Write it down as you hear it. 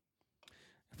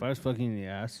If I was fucking in the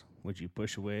ass, would you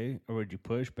push away, or would you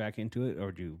push back into it, or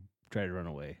would you try to run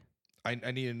away? I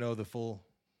need to know the full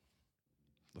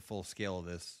scale of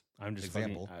this. I'm just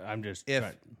example. I'm just.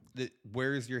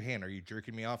 Where's your hand? Are you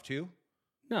jerking me off too?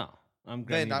 No, I'm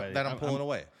Then grabbing I'm pulling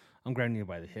away. I'm grabbing you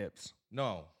by the hips.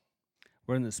 No.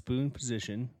 We're in the spoon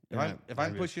position. If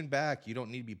I'm pushing back, you don't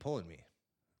need to be pulling me.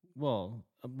 Well,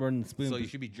 we're in the spoon. So you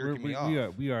should be jerking me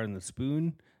off. We are in the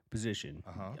spoon position.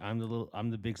 Uh-huh. I'm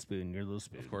the big spoon. You're the little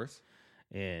spoon. Of course.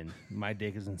 And my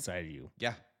dick is inside of you.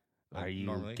 Yeah. Are you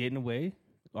normally getting away?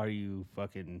 Or are you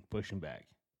fucking pushing back?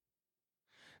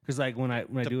 Because like when I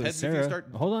do it with Sarah,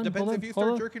 Depends if you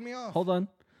start jerking me off. Hold on.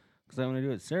 Because when I do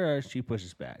it with Sarah, she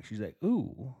pushes back. She's like,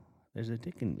 "Ooh, there's a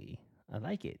dick in me. I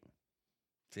like it."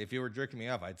 See, if you were jerking me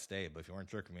off, I'd stay. But if you weren't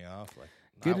jerking me off, like,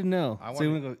 good to know. I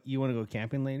so you want to go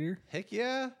camping later? Heck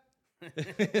yeah.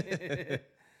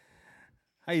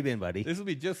 How you been, buddy? This will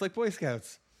be just like Boy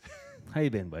Scouts. How you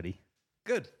been, buddy?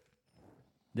 Good.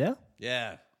 Yeah.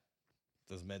 Yeah.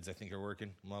 Those meds I think are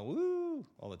working. I'm like, woo,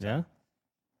 all the time. Yeah.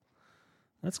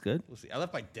 That's good. We'll see. I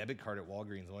left my debit card at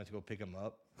Walgreens. I went to go pick them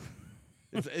up.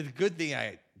 It's a good thing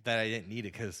that I didn't need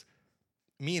it because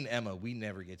me and Emma, we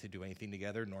never get to do anything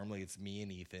together. Normally it's me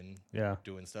and Ethan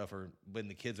doing stuff, or when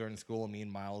the kids are in school, me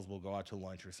and Miles will go out to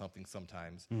lunch or something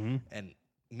sometimes. Mm-hmm. And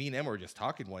me and Emma were just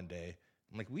talking one day.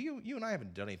 I'm like, you and I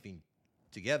haven't done anything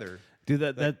together. Dude,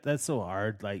 that's so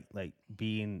hard. Like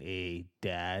being a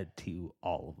dad to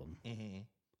all of them. Mm-hmm.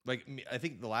 Like I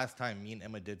think the last time me and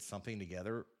Emma did something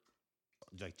together,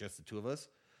 like just the two of us,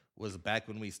 was back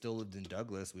when we still lived in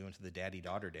Douglas. We went to the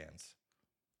daddy-daughter dance.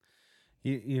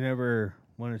 You never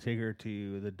want to take her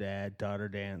to the dad-daughter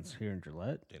dance here in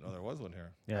Gillette? Didn't know there was one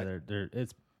here. Yeah,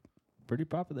 it's pretty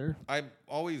popular. I'm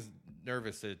always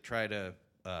nervous to try to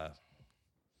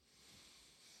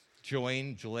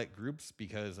join Gillette groups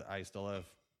because I still have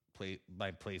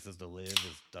my places to live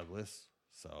is Douglas,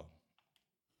 so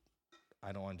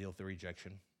I don't want to deal with the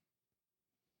rejection.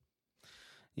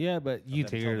 Yeah, but you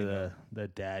take her to the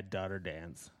dad-daughter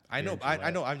dance. I know.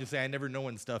 I know. I'm just saying I never know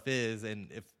when stuff is, and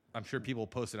if I'm sure people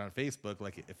post it on Facebook,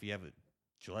 like if you have a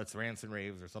Gillette's Rants and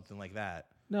Raves or something like that.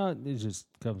 No, it just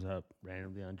comes up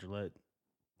randomly on Gillette,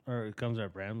 or it comes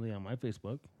up randomly on my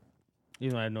Facebook.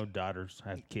 Even though I have no daughters, I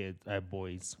have kids, I have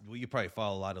boys. Well, you probably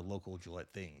follow a lot of local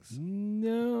Gillette things.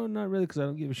 No, not really, because I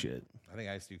don't give a shit. I think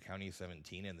I used to do County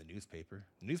 17 in the newspaper.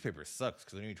 The newspaper sucks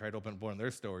because then you try to open up one of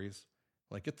their stories.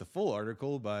 Like, get the full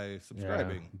article by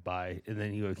subscribing. Yeah, and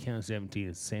then you go to County 17,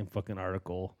 it's the same fucking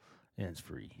article, and it's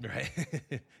free.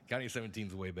 Right. County 17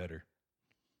 is way better.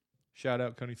 Shout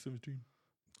out, County 17.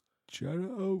 Shout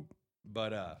out.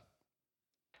 But,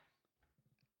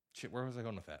 shit, where was I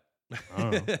going with that? I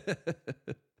don't know.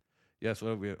 Yes,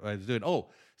 what I was doing. Oh,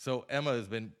 so Emma has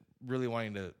been really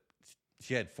wanting to,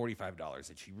 she had $45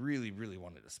 and she really, really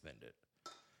wanted to spend it.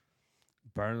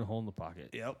 Burn a hole in the pocket.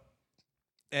 Yep.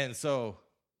 And so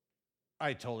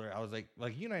I told her, I was like,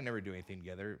 you and I never do anything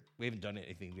together. We haven't done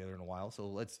anything together in a while.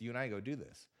 So you and I go do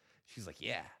this. She's like,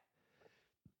 yeah.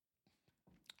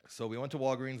 So we went to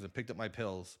Walgreens and picked up my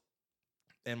pills.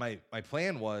 And my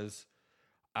plan was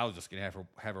I was just going to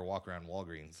have her walk around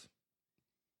Walgreens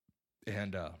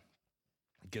and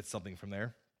get something from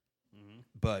there. Mm-hmm.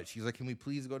 But she's like, can we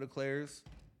please go to Claire's?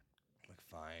 I'm like,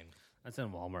 fine. That's in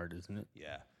Walmart, isn't it?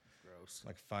 Yeah. Gross. I'm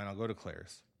like, fine, I'll go to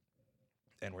Claire's.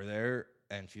 And we're there,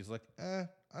 and she's like, I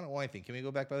don't want anything. Can we go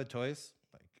back by the toys?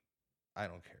 Like, I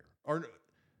don't care. Or,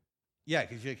 yeah,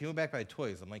 because can we go back by the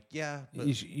toys? I'm like, yeah. But,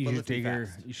 you should take her.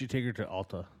 You should take her to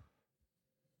Ulta.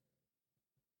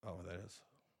 Oh, that is.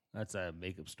 That's a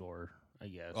makeup store, I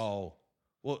guess. Oh,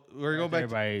 well, we're going back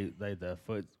by like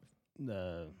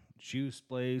the shoes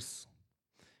place.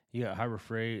 You got Harbor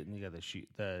Freight, and you got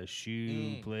the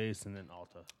shoe place, and then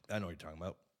Ulta. I know what you're talking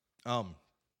about.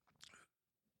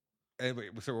 Anyway,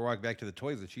 so we're walking back to the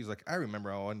toys, and she's like, I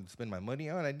remember I wanted to spend my money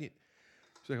on. She's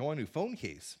like, I want a new phone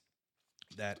case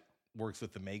that works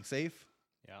with the MagSafe.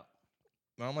 Yeah.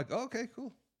 And I'm like, oh, okay,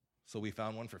 cool. So we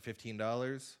found one for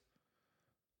 $15,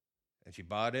 and she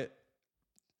bought it,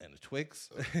 and a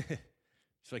Twix.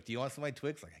 She's like, do you want some of my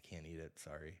Twix? Like, I can't eat it,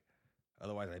 sorry.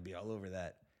 Otherwise, I'd be all over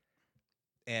that.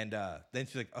 And then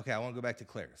she's like, okay, I want to go back to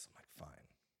Claire's. I'm like, fine.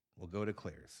 We'll go to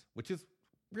Claire's, which is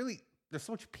really, there's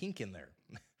so much pink in there.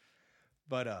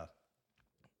 But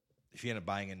she ended up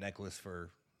buying a necklace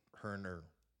for her and her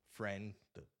friend,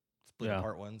 the split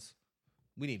apart ones.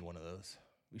 We need one of those.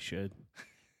 We should.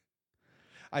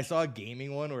 I saw a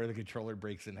gaming one where the controller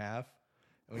breaks in half.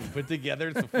 And when you put it together,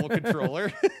 it's a full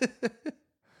controller.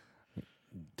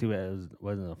 Too bad it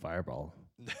wasn't a Fireball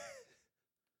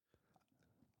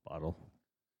bottle.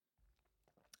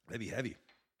 That'd be heavy.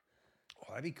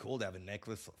 that'd be cool to have a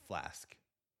necklace flask.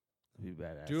 That'd be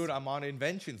badass. Dude, I'm on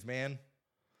inventions, man.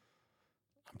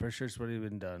 I'm pretty sure it's already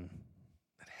been done.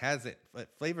 It hasn't. But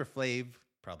Flavor Flav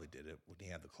probably did it when he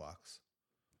had the clocks.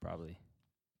 Probably.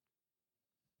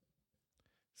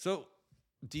 So,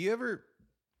 do you ever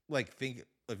like think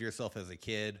of yourself as a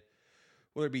kid,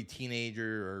 whether it be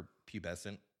teenager or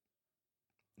pubescent?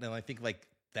 And I think like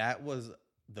that was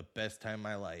the best time of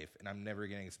my life, and I'm never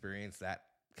going to experience that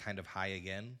kind of high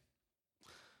again.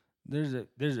 There's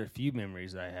a few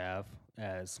memories I have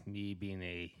as me being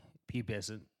a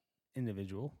pubescent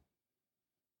individual.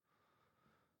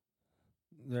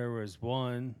 There was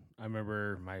one I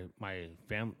remember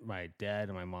my dad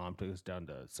and my mom took us down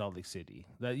to Salt Lake City.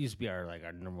 That used to be our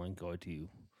number one go to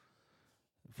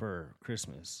for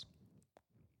Christmas.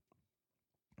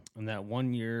 And that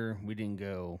one year we didn't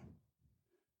go.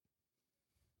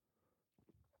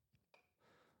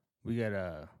 We got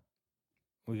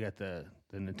the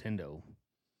Nintendo.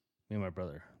 Me and my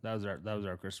brother. That was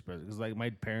our Christmas present. Because like my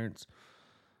parents,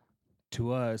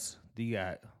 to us, they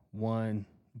got one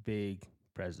big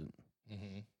present,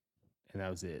 and that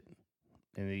was it.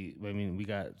 And we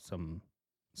got some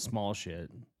small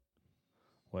shit,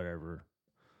 whatever.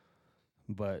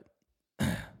 But we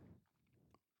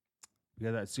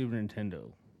got that Super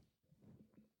Nintendo.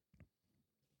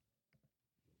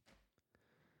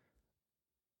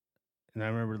 And I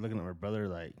remember looking at my brother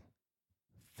like,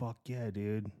 fuck yeah,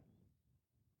 dude.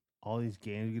 All these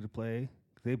games we get to play.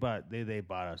 They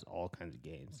bought us all kinds of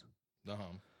games.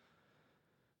 And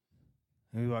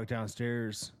we walked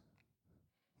downstairs.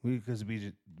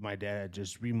 My dad had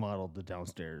just remodeled the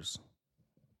downstairs.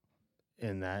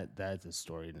 And that's a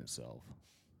story in itself.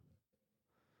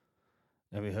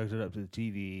 And we hooked it up to the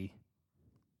TV.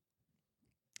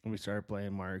 And we started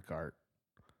playing Mario Kart.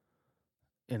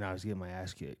 And I was getting my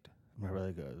ass kicked. My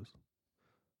brother goes,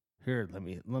 "Here, let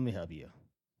me help you.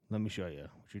 Let me show you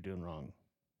what you're doing wrong."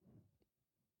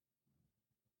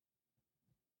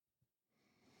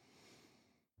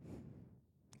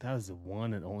 That was the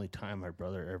one and only time my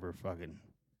brother ever fucking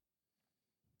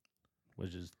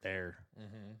was just there.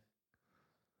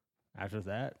 After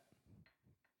that,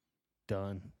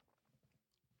 done.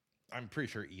 I'm pretty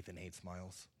sure Ethan hates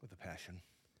Miles with a passion.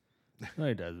 No,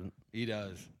 he doesn't. He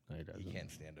does. No, he doesn't. He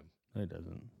can't stand him. No, he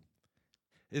doesn't.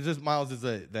 It's just Miles is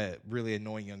that really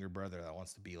annoying younger brother that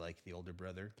wants to be like the older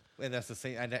brother. And that's the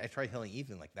same. I tried telling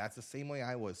Ethan, like, that's the same way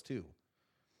I was too.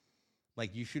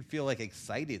 Like, you should feel like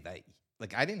excited that,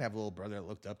 like, I didn't have a little brother that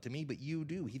looked up to me, but you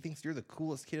do. He thinks you're the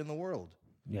coolest kid in the world.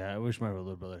 Yeah, I wish my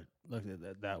little brother looked at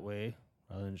it that way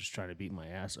rather than just trying to beat my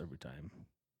ass every time.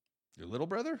 Your little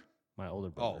brother? My older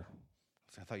brother. Oh,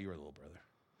 so I thought you were a little brother.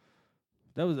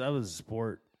 That was a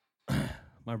sport.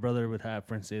 My brother would have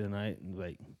friends stay the night and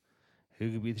like,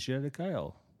 who could beat the shit out of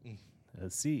Kyle?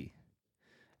 Let's see.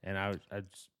 And I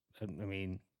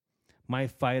mean, my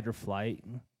fight or flight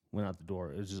went out the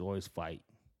door. It was just always fight.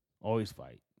 Always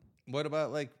fight. What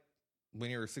about like when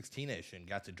you were 16-ish and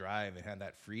got to drive and had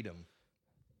that freedom?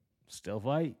 Still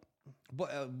fight.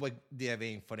 But like, do you have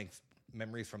any funny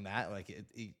memories from that? Like,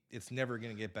 it's never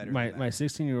gonna get better. My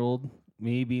 16-year-old,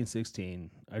 me being 16,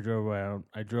 I drove around.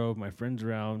 I drove my friends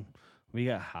around. We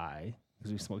got high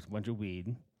because we smoked a bunch of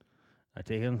weed. I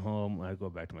take him home, and I go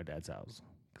back to my dad's house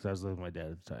because I was living with my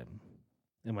dad at the time.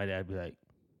 And my dad would be like,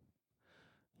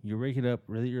 "You're waking up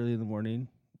really early in the morning,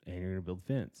 and you're gonna build a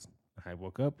fence." I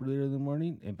woke up really early in the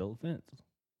morning and built a fence.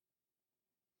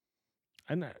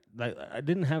 I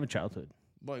didn't have a childhood.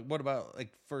 Like, what about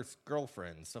like first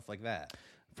girlfriend, stuff like that?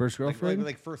 First girlfriend,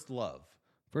 like first love.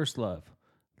 First love,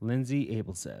 Lindsay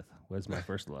Abelseth was my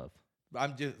first love.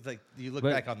 I'm just like, do you look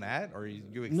back on that, or are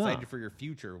you excited for your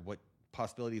future? What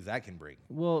possibilities that can bring?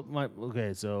 Well,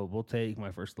 so we'll take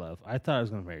my first love. I thought I was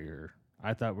gonna marry her.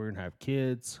 I thought we were gonna have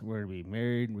kids. We're gonna be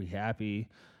married and be happy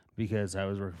because I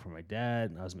was working for my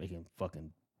dad and I was making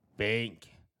fucking bank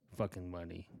fucking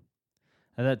money.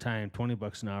 At that time,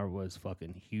 $20 an hour was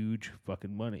fucking huge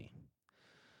fucking money.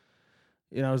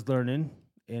 And I was learning,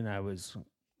 and I was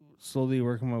slowly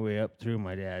working my way up through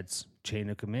my dad's chain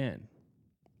of command.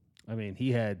 I mean,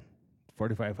 he had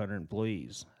 4,500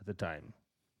 employees at the time.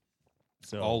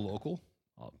 So all local?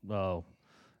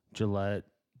 Gillette,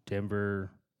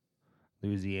 Denver,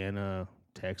 Louisiana,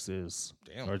 Texas,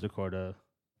 North Dakota.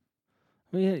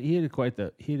 I mean, he had quite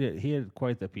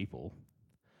the people.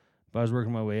 But I was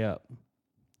working my way up.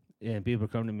 And people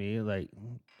come to me like,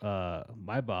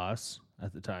 my boss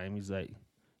at the time, he's like,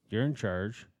 "You're in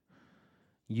charge.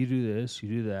 You do this, you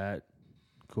do that.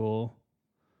 Cool."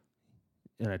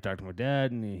 And I talked to my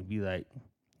dad, and he'd be like,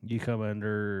 "You come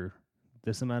under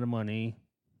this amount of money.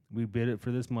 We bid it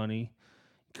for this money.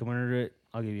 come under it.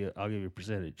 I'll give you a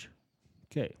percentage.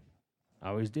 Okay, I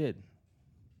always did.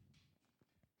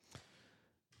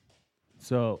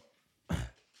 So,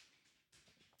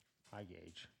 hi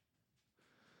Gage.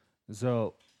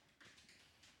 So,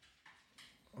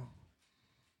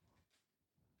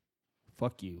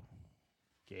 fuck you,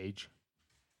 Gage.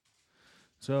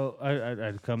 So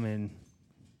I'd come in.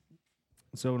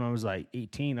 So when I was like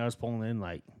 18, I was pulling in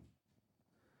like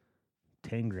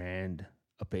 10 grand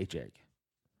a paycheck.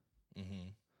 Mm-hmm.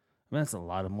 I mean, that's a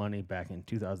lot of money back in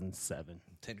 2007.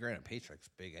 10 grand a paycheck's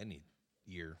big any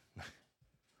year.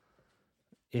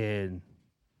 And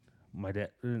my dad,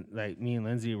 like me and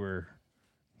Lindsay were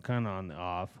kind of on the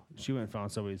off. She went and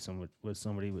found somebody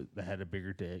that had a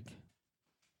bigger dick.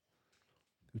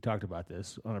 We talked about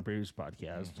this on a previous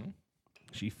podcast. Mm-hmm.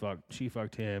 She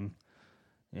fucked him,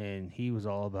 and he was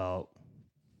all about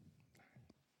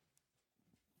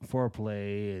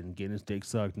foreplay and getting his dick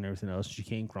sucked and everything else. She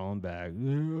came crawling back.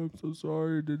 Yeah, I'm so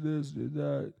sorry. Did this, did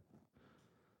that.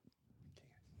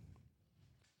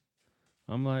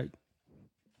 I'm like,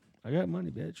 I got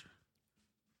money, bitch.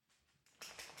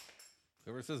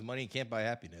 Whoever says money can't buy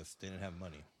happiness didn't have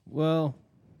money. Well,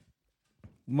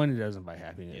 money doesn't buy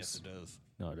happiness. Yes, it does.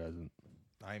 No, it doesn't.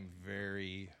 I'm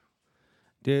very...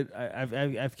 Dude,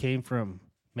 I've came from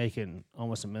making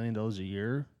almost $1 million a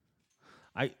year.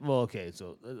 Okay,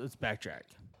 so let's backtrack.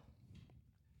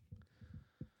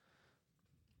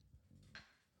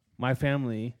 My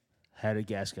family had a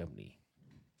gas company,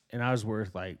 and I was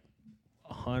worth like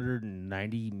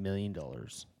 $190 million.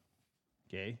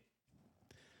 Okay?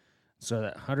 So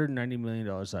that $190 million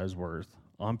I was worth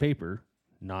on paper,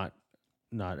 not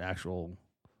actual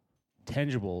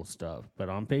tangible stuff, but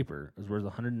on paper, it was worth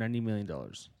 $190 million.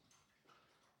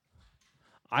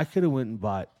 I could have went and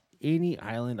bought any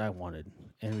island I wanted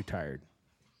and retired.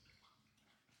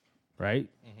 Right?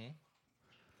 Mm-hmm.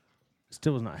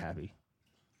 Still was not happy.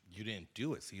 You didn't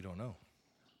do it, so you don't know.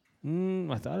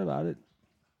 I thought about it.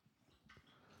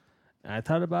 And I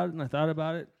thought about it, and I thought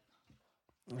about it.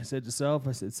 I said to self,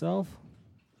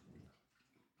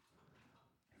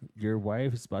 your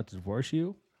wife is about to divorce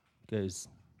you because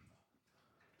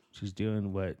she's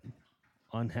doing what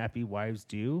unhappy wives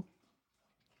do.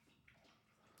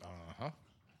 Uh-huh.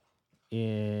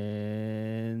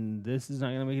 And this is not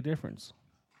going to make a difference.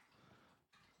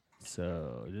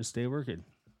 So just stay working.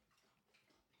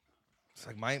 It's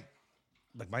like my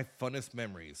funnest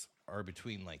memories are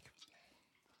between like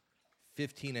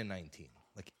 15 and 19.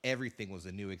 Like everything was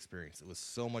a new experience. It was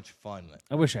so much fun.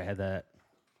 I wish I had that.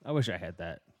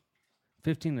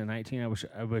 15 to 19,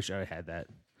 I wish I had that.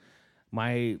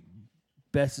 My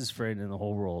bestest friend in the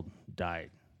whole world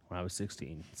died when I was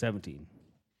 17.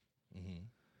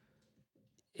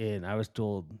 Mm-hmm. And I was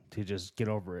told to just get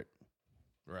over it.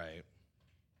 Right.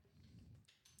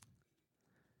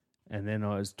 And then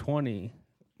I was 20,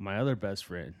 my other best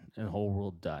friend in the whole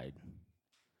world died.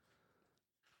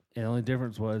 And the only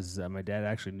difference was that my dad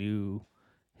actually knew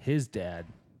his dad.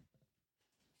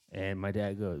 And my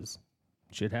dad goes,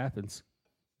 shit happens.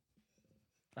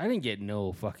 I didn't get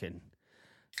no fucking,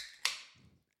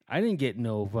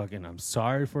 I'm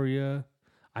sorry for you.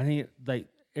 I think like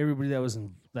everybody that was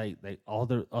in, like all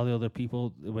the other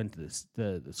people that went to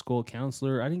the school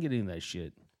counselor, I didn't get any of that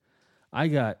shit. I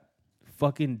got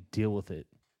fucking deal with it.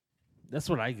 That's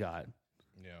what I got.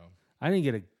 Yeah. I didn't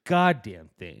get a goddamn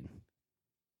thing.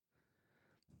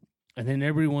 And then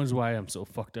everybody wonders why I'm so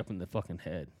fucked up in the fucking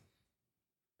head.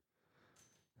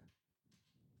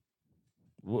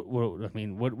 What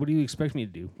do you expect me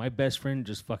to do? My best friend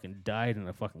just fucking died in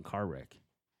a fucking car wreck.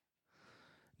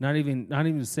 Not even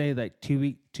to say like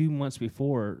 2 months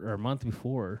before or a month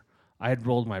before, I had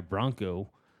rolled my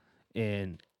Bronco,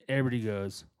 and everybody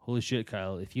goes, "Holy shit,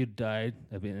 Kyle! If you died,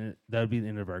 that would be the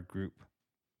end of our group."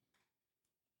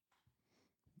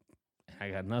 I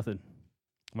got nothing.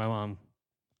 My mom,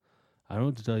 I don't know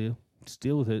what to tell you. Just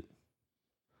deal with it.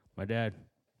 My dad,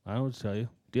 I don't know what to tell you.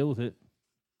 Deal with it.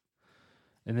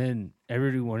 And then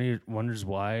everybody wonders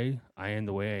why I am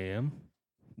the way I am.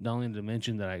 Not only to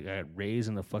mention that I got raised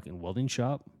in a fucking welding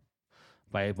shop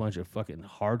by a bunch of fucking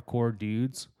hardcore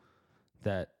dudes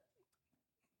that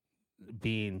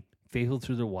being faithful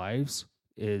to their wives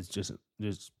is just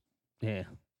yeah,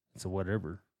 it's a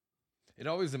whatever. It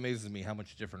always amazes me how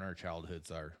much different our childhoods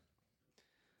are.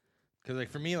 Because like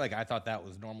for me, like I thought that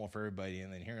was normal for everybody,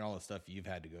 and then hearing all the stuff you've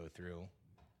had to go through,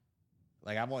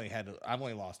 like I've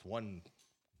only lost one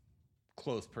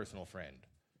close personal friend.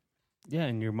 Yeah,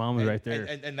 and your mom was right there,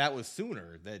 and that was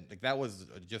sooner than like that was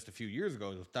just a few years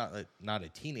ago. It was not a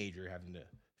teenager having to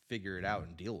figure it out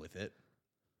and deal with it.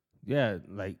 Yeah,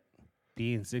 like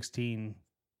being 16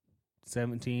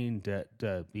 17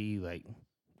 to be like,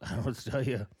 I don't know what to tell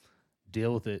you.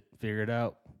 Deal with it. Figure it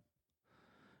out.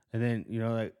 And then,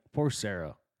 like, poor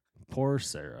Sarah. Poor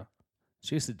Sarah.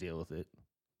 She has to deal with it.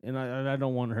 And I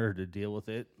don't want her to deal with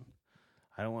it.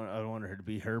 I don't want her to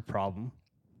be her problem.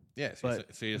 Yeah, so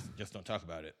you just don't talk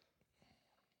about it.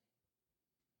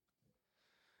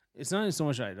 It's not so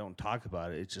much that I don't talk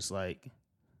about it. It's just like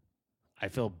I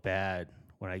feel bad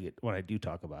when I do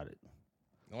talk about it.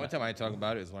 The only time I talk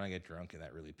about it is when I get drunk, and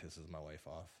that really pisses my wife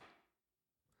off.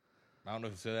 I don't know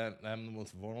if it's that I'm the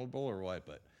most vulnerable or what,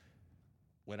 but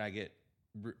when I get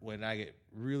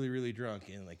really, really drunk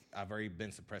and like I've already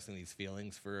been suppressing these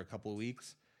feelings for a couple of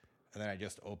weeks, and then I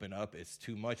just open up, it's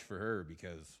too much for her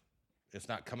because it's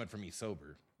not coming from me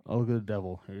sober. Oh, look at the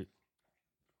devil.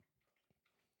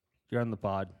 You're on the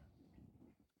pod.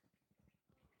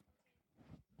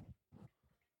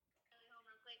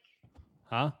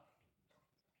 Huh?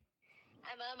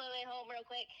 I'm on my way home real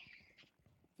quick.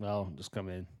 Well, just come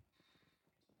in.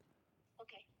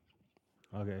 Okay.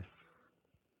 Okay. Okay,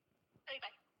 bye.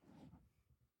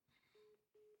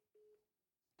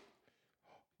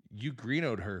 You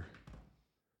greenoed her.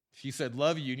 She said,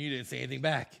 love you, and you didn't say anything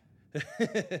back.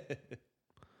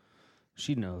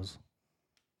 She knows.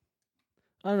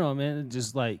 I don't know, man. It's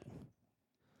just like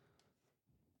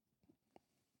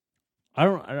I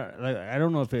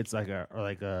don't know if it's like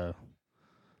a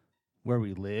where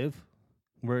we live,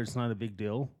 where it's not a big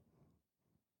deal.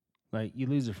 Like you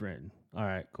lose a friend, all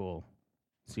right, cool.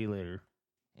 See you later.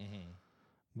 Mm-hmm.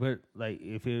 But like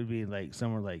if it would be like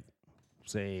somewhere like,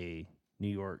 say, New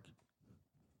York,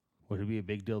 would it be a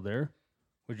big deal there?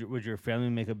 Would your family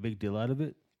make a big deal out of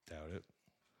it? Doubt it.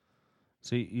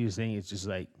 So you're saying it's just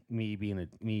like me being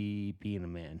a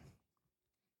man.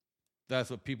 That's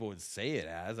what people would say it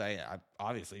as. I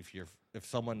obviously, if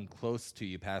someone close to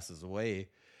you passes away,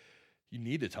 you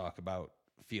need to talk about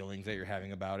feelings that you're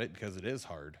having about it because it is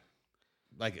hard.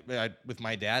 Like with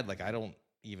my dad, like I don't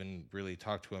even really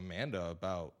talk to Amanda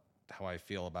about how I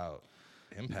feel about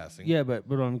him passing. Yeah, but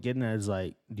what I'm getting at is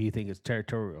like, do you think it's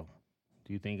territorial?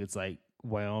 Do you think it's like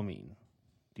Wyoming?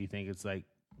 Do you think it's like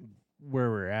where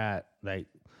we're at? Like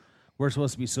we're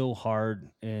supposed to be so hard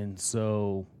and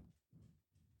so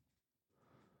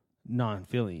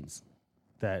non-feelings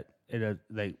that it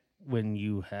like when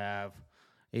you have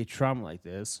a trauma like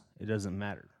this, it doesn't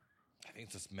matter. I think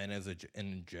it's just men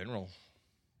in general.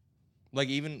 Like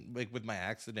even like with my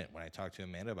accident, when I talk to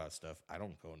Amanda about stuff, I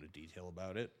don't go into detail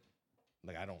about it.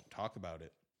 Like I don't talk about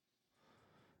it.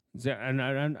 And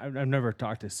I've never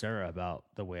talked to Sarah about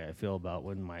the way I feel about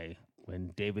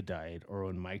when David died or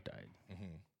when Mike died.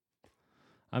 Mm-hmm.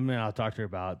 I mean, I'll talk to her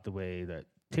about the way that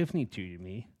Tiffany treated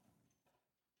me,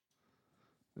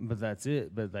 but that's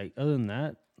it. But like other than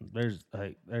that,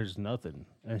 there's nothing.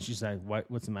 And she's like,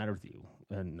 "What's the matter with you?"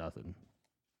 And nothing.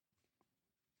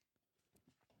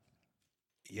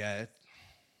 Yeah,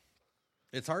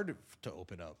 it's hard to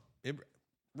open up. It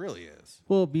really is.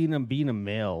 Well, being a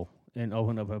male and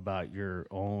open up about your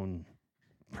own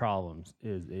problems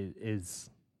is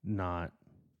not.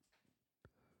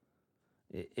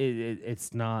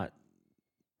 It's not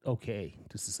okay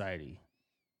to society.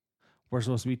 We're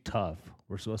supposed to be tough.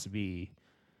 We're supposed to be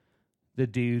the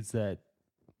dudes that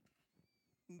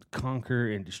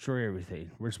conquer and destroy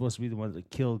everything. We're supposed to be the ones that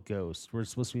kill ghosts. We're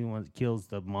supposed to be the ones that kills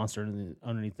the monster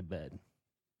underneath the bed.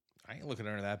 I ain't looking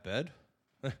under that bed.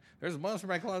 There's a monster in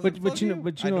my closet. But you know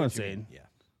what I'm saying. Yeah.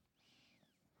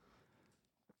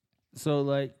 So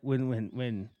like when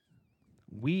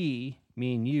we,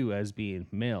 me and you as being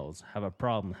males, have a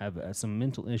problem, have some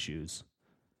mental issues,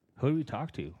 who do we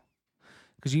talk to?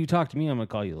 Because you talk to me, I'm gonna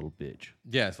call you a little bitch.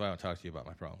 Yeah, that's why I don't talk to you about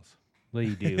my problems. Well,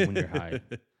 you do when you're high.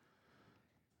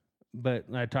 But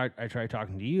I try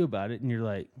talking to you about it, and you're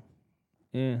like,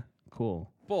 "Yeah,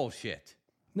 cool." Bullshit.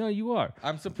 No, you are.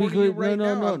 I'm supporting you right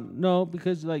now. No,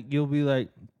 because like you'll be like,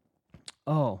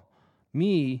 "Oh,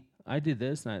 me, I did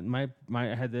this, and I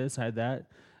had this, I had that."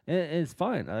 And it's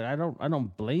fine. I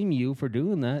don't blame you for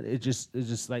doing that. It's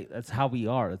just like that's how we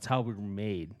are. That's how we're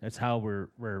made. That's how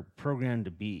we're programmed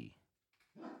to be.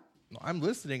 No, I'm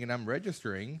listening and I'm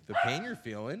registering the pain you're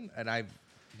feeling, and I've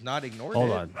not ignored Hold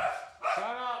it. on. Shut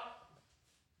up.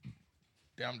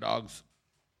 Damn dogs.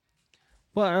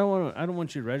 Well, I don't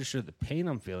want you to register the pain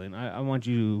I'm feeling. I want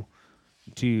you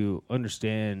to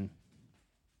understand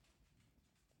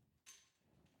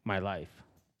my life.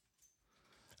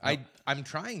 I'm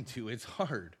trying to. It's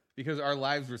hard because our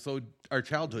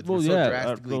childhoods Well, were so yeah,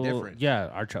 drastically different. Yeah,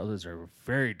 our childhoods are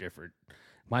very different.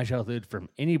 My childhood from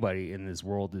anybody in this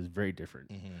world is very different.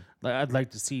 Mm-hmm. Like, I'd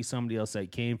like to see somebody else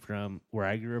that came from where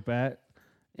I grew up at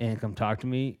and come talk to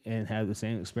me and have the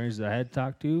same experience that I had to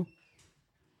talk to.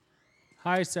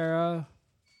 Hi, Sarah.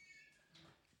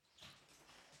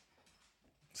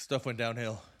 Stuff went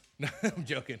downhill. No, I'm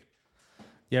joking.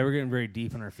 Yeah, we're getting very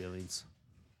deep in our feelings.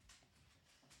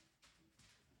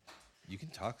 You can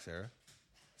talk, Sarah.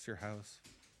 It's your house.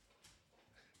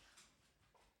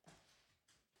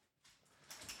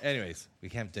 Anyways, we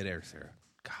can't have dead air, Sarah.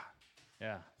 God.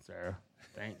 Yeah, Sarah.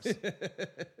 Thanks.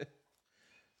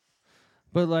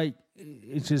 But like,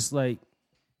 it's just like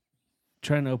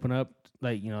trying to open up.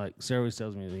 Like, you know, like Sarah always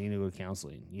tells me, you need to go to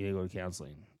counseling. You need to go to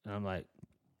counseling. And I'm like,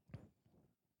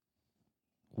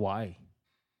 why?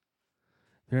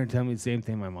 They're going to tell me the same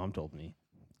thing my mom told me.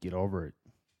 Get over it.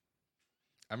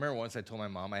 I remember once I told my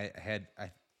mom I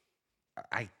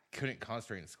couldn't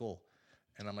concentrate in school.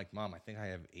 And I'm like, Mom, I think I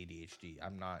have ADHD.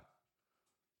 I'm not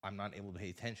able to pay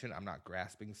attention. I'm not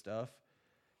grasping stuff.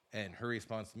 And her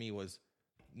response to me was,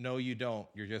 no, you don't.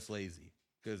 You're just lazy.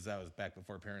 Because that was back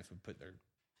before parents would put their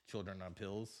children on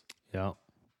pills. Yeah.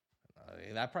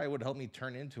 That probably would help me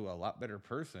turn into a lot better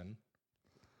person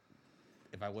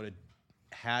if I would have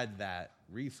had that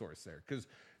resource there. Because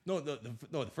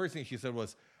the first thing she said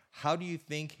was, how do you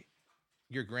think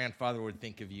your grandfather would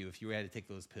think of you if you had to take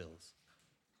those pills?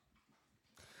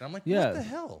 And I'm like, Yeah. what the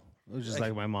hell? It was just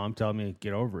like my mom telling me,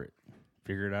 get over it.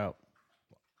 Figure it out.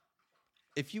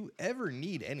 If you ever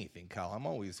need anything, Kyle, I'm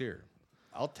always here.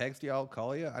 I'll text you. I'll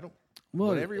call you. Well,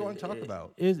 whatever you want to talk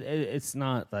about. It's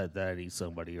not that I need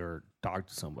somebody or talk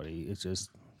to somebody. It's just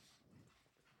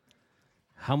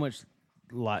how much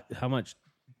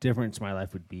difference my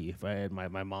life would be if I had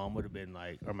my mom would have been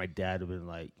like, or my dad would have been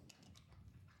like,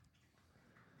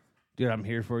 dude, I'm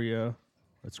here for you.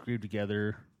 Let's grieve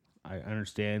together. I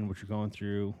understand what you're going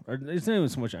through. Or it's not even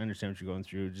so much I understand what you're going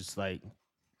through. Just like,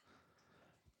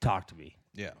 talk to me.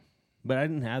 Yeah. But I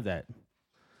didn't have that.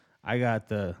 I got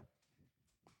the,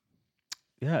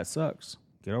 yeah, it sucks.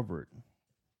 Get over it.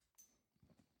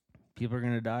 People are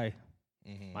going to die.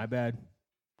 Mm-hmm. My bad.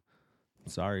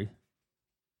 Sorry.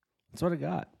 That's what I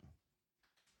got.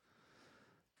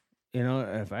 You know,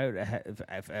 if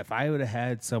I would have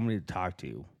had somebody to talk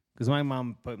to, because my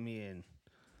mom put me in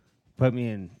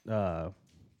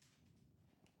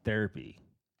therapy.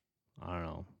 I don't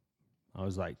know. I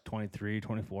was like 23,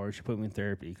 24. She put me in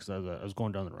therapy because I was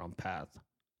going down the wrong path.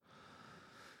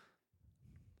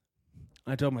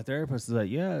 I told my therapist that,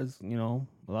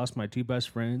 I lost my two best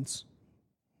friends,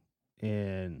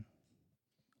 and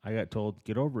I got told,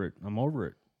 get over it. I'm over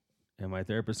it. And my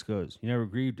therapist goes, you never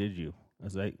grieved, did you? I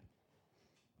was like,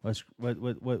 what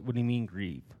do you mean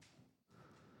grieve?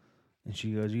 And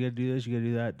she goes, you got to do this, you got to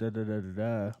do that, da, da, da, da,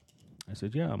 da. I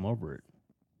said, yeah, I'm over it.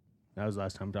 That was the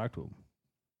last time I talked to him.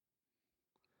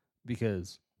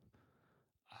 Because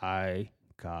I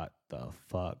got the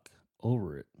fuck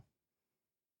over it.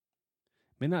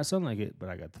 May not sound like it, but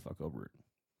I got the fuck over it.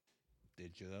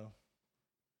 Did you, though?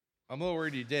 I'm a little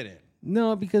worried you didn't.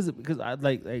 No, because I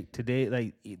like today,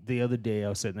 like the other day I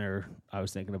was sitting there, I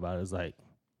was thinking about it. I was like,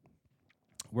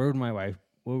 where would my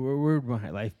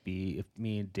life be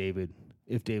if David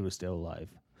was still alive?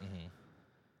 Mm-hmm.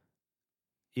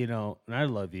 You know, and I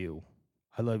love you.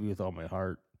 I love you with all my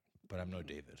heart. But I'm no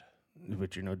David.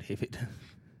 But you're no David.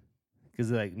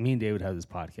 Because like me and David had this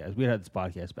podcast. We had this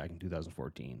podcast back in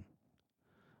 2014.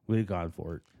 We had gone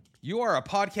for it. You are a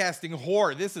podcasting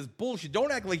whore. This is bullshit.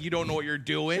 Don't act like you don't know what you're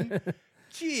doing.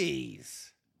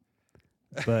 Jeez.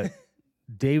 But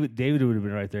David would have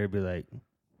been right there and be like,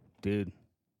 dude,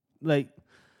 like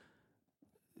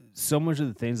so much of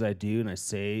the things I do and I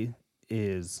say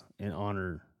is in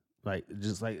honor, like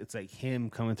just like it's like him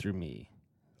coming through me.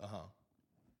 Uh-huh.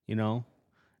 You know?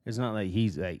 It's not like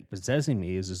he's like possessing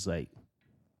me. It's just like,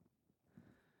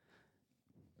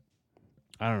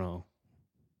 I don't know.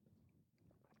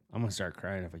 I'm going to start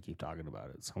crying if I keep talking about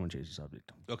it. So I'm going to change the subject.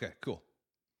 Okay, cool.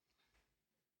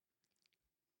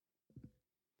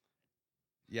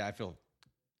 Yeah, I feel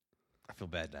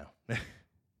bad now.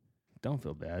 Don't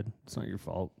feel bad. It's not your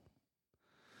fault.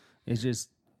 It's just,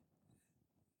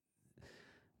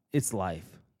 it's life.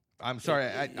 I'm sorry.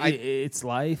 It's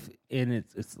life, and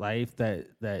it's life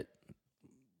that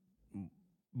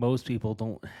most people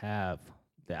don't have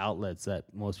the outlets that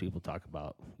most people talk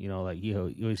about. You know, like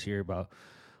you always hear about,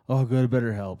 oh, go to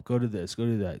BetterHelp, go to this, go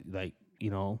to that. Like, you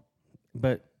know,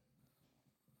 but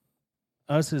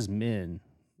us as men,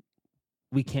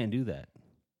 we can't do that.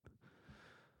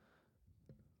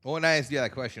 Well, when I asked you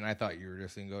that question, I thought you were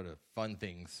just going to go to fun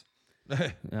things.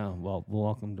 Yeah, well,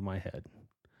 welcome to my head.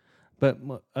 But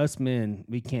us men,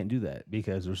 we can't do that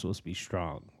because we're supposed to be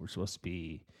strong. We're supposed to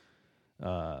be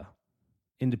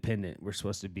independent. We're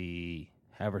supposed to be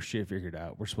have our shit figured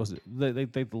out. We're supposed to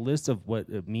like the list of what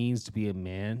it means to be a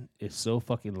man is so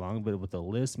fucking long, but what the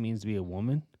list means to be a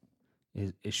woman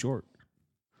is short.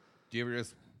 Do you ever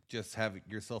just have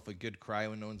yourself a good cry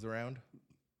when no one's around?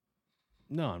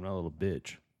 No, I'm not a little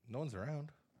bitch. No one's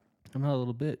around. I'm not a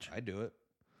little bitch. I do it.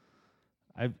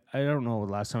 I don't know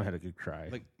the last time I had a good cry.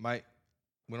 Like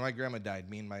when my grandma died,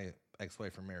 me and my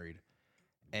ex-wife were married.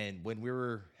 And when we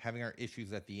were having our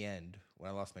issues at the end, when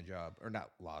I lost my job, or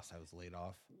not lost, I was laid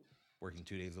off, working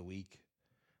 2 days a week.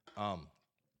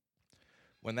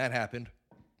 When that happened,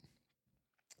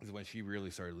 is when she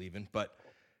really started leaving. But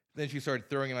then she started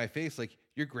throwing in my face, like,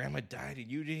 your grandma died and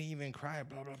you didn't even cry,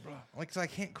 blah, blah, blah. I'm like, 'cause I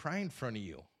can't cry in front of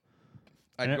you.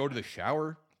 I'd go to the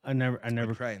shower. I never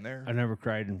cry in there. I never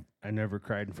cried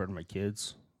in front of my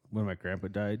kids when my grandpa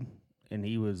died, and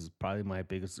he was probably my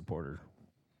biggest supporter.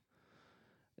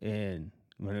 And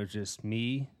when it was just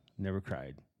me, never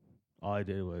cried. All I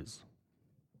did was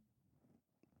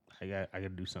I got to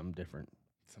do something different.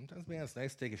 Sometimes, man, it's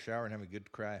nice to take a shower and have a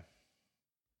good cry.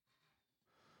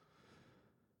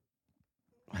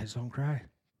 I just don't cry.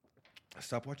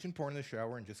 Stop watching porn in the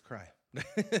shower and just cry.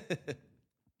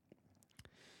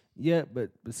 Yeah,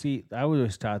 but see, I was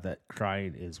always taught that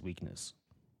crying is weakness.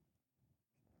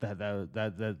 That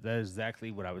is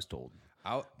exactly what I was told.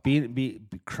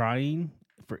 Crying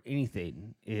for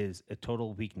anything is a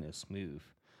total weakness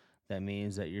move. That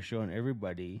means that you're showing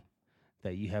everybody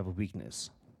that you have a weakness,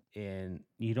 and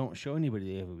you don't show anybody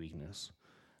that you have a weakness.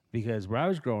 Because where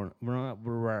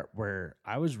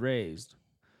I was raised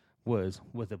was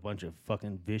with a bunch of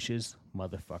fucking vicious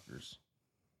motherfuckers.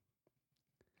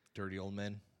 Dirty old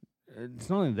men. It's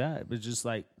not only that, but just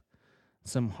like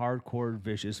some hardcore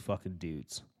vicious fucking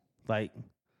dudes. Like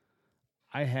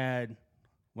when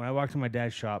I walked to my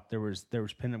dad's shop, there was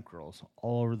pinup girls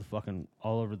all over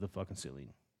the fucking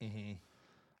ceiling. Mm-hmm.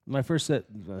 The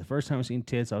first time I seen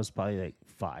tits, I was probably like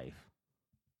 5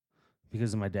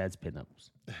 because of my dad's pinups.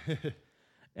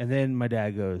 And then my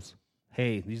dad goes,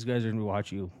 "Hey, these guys are gonna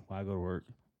watch you while I go to work."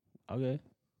 Okay.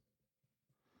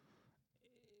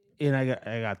 And I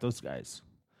got those guys.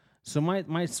 So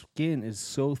my skin is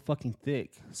so fucking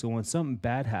thick. So when something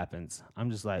bad happens, I'm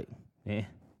just like, it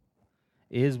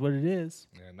is what it is.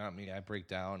 Yeah, not me. I break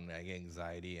down and I get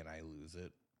anxiety and I lose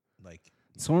it. Like,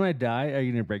 so when I die, are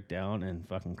you gonna break down and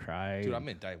fucking cry? Dude, I'm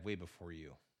gonna die way before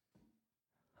you.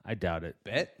 I doubt it.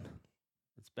 Bet?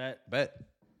 Let's bet. Bet.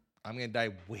 I'm gonna die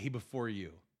way before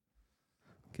you.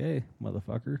 Okay,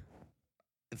 motherfucker.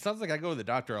 It sounds like I go to the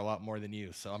doctor a lot more than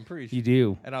you, so I'm pretty sure. You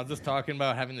do. And I was just talking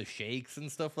about having the shakes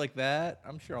and stuff like that.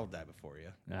 I'm sure I'll die before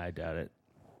you. I doubt it.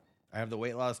 I have the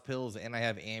weight loss pills and I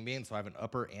have Ambien, so I have an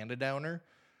upper and a downer.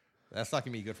 That's not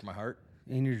going to be good for my heart.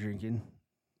 And you're drinking.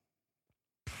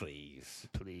 Please.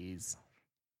 Please.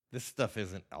 This stuff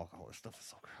isn't alcohol. This stuff is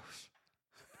so gross.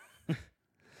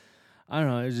 I don't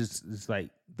know. It's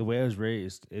like the way I was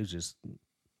raised. It was just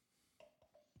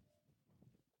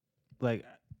like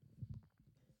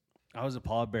I was a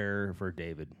pallbearer for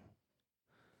David.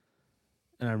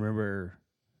 And I remember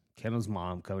Kendall's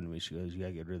mom coming to me. She goes, "You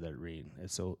gotta get rid of that ring.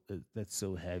 That's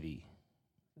so heavy.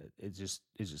 It's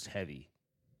just heavy."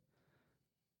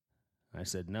 I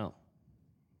said, "No,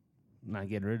 I'm not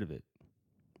getting rid of it."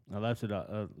 I left it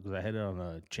because I had it on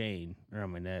a chain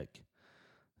around my neck.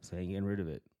 So I ain't getting rid of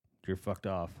it. You're fucked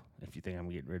off if you think I'm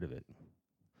getting rid of it.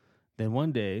 Then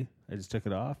one day I just took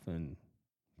it off and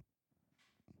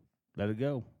let it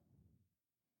go.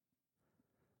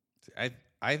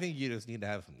 I think you just need to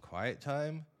have some quiet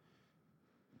time.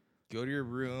 Go to your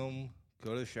room,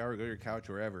 go to the shower, go to your couch,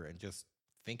 wherever, and just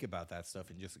think about that stuff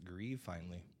and just grieve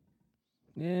finally.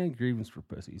 Yeah, grievance for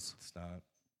pussies. It's not.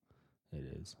 It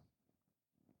is.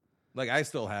 Like, I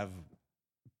still have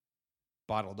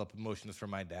bottled up emotions from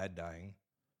my dad dying.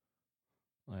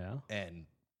 Oh, yeah? And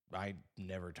I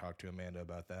never talked to Amanda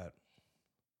about that.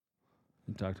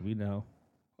 You can talk to me now.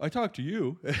 I talked to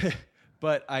you.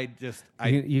 But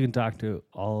you can talk to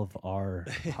all of our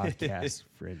podcast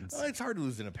friends. Well, it's hard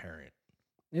losing a parent.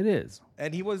 It is.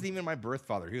 And he wasn't even my birth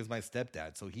father. He was my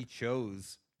stepdad. So he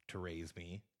chose to raise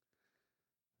me.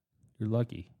 You're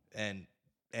lucky. And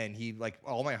he, like,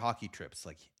 all my hockey trips,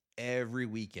 like, every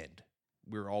weekend,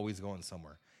 we were always going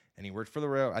somewhere. And he worked for the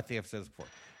railroad. I think I've said this before.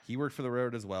 He worked for the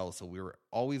railroad as well. So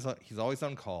he's always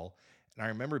on call. And I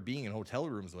remember being in hotel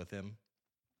rooms with him.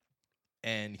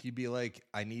 And he'd be like,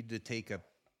 "I need to take a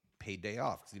paid day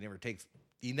off," because he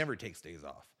never takes days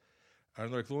off. And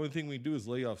I'm like, "The only thing we do is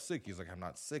lay off sick." He's like, "I'm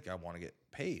not sick. I want to get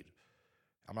paid.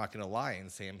 I'm not going to lie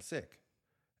and say I'm sick."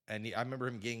 And I remember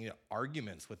him getting in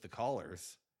arguments with the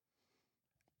callers.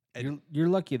 And you're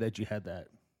lucky that you had that.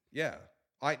 Yeah.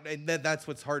 And that's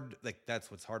what's hard. Like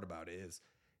that's what's hard about it is,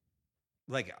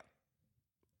 like,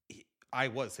 I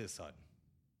was his son.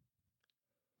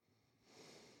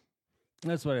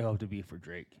 That's what I hope to be for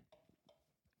Drake.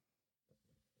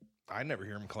 I never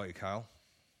hear him call you Kyle.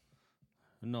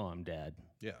 No, I'm dad.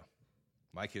 Yeah,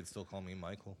 my kids still call me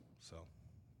Michael, so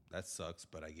that sucks.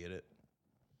 But I get it.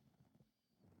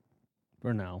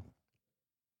 For now.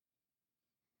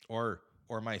 Or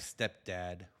my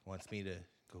stepdad wants me to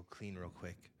go clean real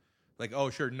quick. Like, oh,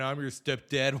 sure, now I'm your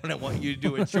stepdad when I want you to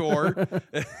do a chore.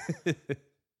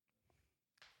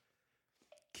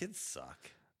 Kids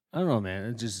suck. I don't know,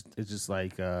 man. It's just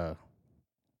like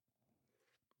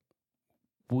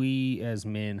we as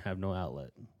men have no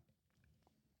outlet.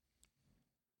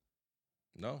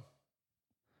 No.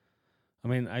 I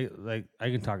mean, I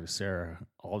can talk to Sarah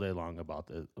all day long about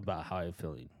how I'm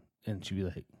feeling, and she'd be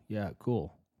like, "Yeah,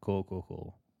 cool.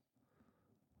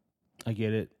 I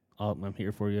get it. I'm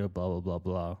here for you. Blah blah blah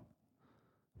blah."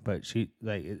 But she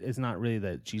like it's not really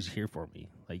that she's here for me.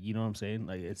 Like, you know what I'm saying?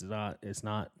 Like it's not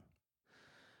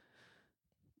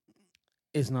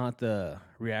the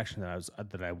reaction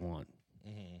that I want.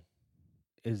 Mm-hmm.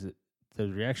 Is it the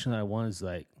reaction that I want is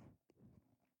like,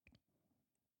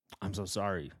 I'm so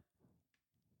sorry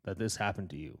that this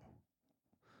happened to you.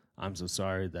 I'm so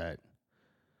sorry that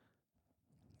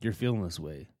you're feeling this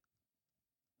way.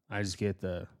 I just get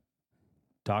the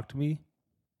talk to me.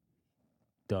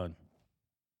 Done.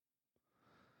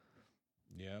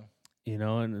 Yeah. You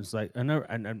know, and it's like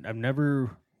I've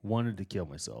never wanted to kill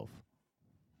myself.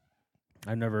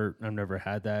 I've never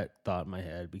had that thought in my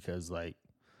head because like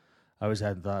I always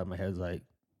had the thought in my head like,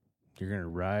 you're gonna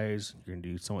rise, you're gonna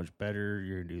do so much better,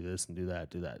 you're gonna do this and do that,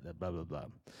 blah blah blah.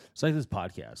 It's like this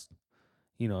podcast.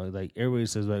 You know, like everybody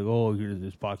says like, oh, you're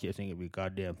this podcast thing, it'd be a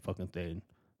goddamn fucking thing.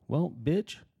 Well,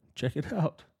 bitch, check it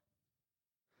out.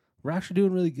 We're actually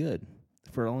doing really good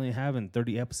for only having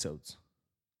 30 episodes.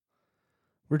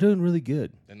 We're doing really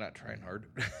good. And not trying hard.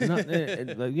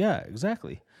 Yeah,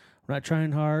 exactly. We're not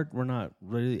trying hard. We're not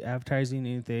really advertising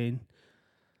anything.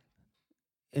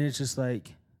 And it's just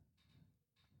like,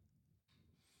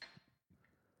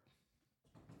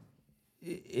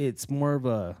 it's more of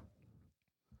a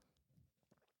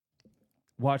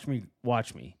watch me.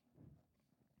 Listen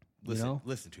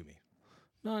to me.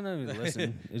 No, not even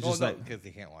listen. It's Well, just no, like, because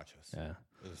they can't watch us. yeah.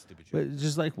 It's a stupid joke. But it's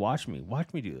just like watch me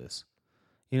do this.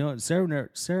 You know,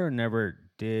 Sarah never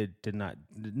did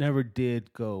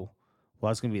go,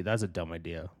 well, that's a dumb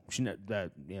idea. She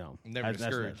never Never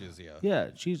discourages you. Yeah,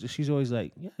 she's always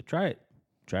like, yeah, try it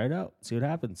out, see what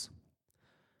happens.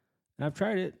 And I've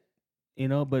tried it, you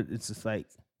know, but it's just like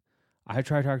I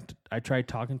tried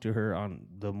talking to her on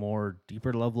the more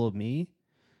deeper level of me,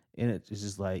 and it's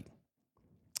just like,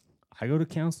 I go to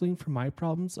counseling for my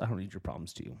problems. I don't need your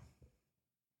problems to you.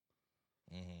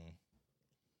 Mm-hmm.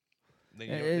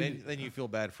 Then you feel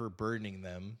bad for burdening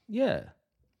them. Yeah.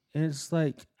 And it's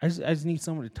like, I just need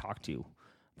someone to talk to.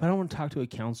 But I don't want to talk to a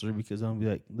counselor because I'm be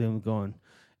like, them going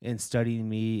and studying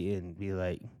me and be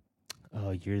like,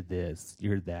 oh, you're this,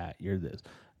 you're that, you're this.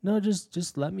 No,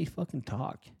 just let me fucking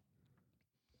talk.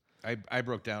 I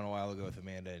broke down a while ago with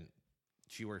Amanda, and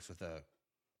she works with a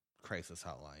crisis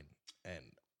hotline. And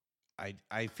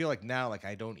I feel like now, like,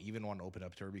 I don't even want to open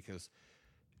up to her because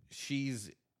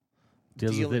she's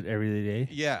deals with it every day.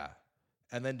 Yeah.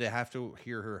 And then to have to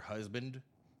hear her husband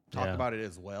talk about it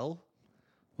as well.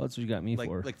 Well, that's what you got me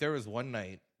for. Like there was one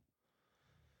night,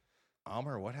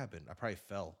 what happened? I probably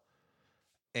fell.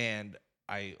 And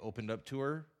I opened up to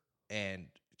her, and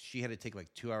she had to take like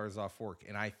 2 hours off work,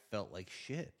 and I felt like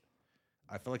shit.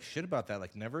 I felt like shit about that.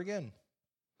 Like, never again.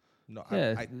 No,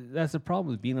 yeah, that's the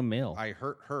problem with being a male. I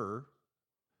hurt her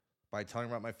by telling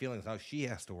her about my feelings. Now she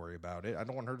has to worry about it. I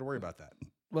don't want her to worry about that.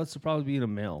 Well, that's the problem with being a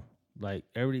male. Like,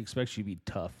 everybody expects you to be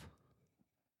tough.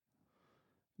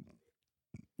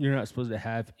 You're not supposed to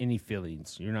have any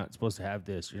feelings. You're not supposed to have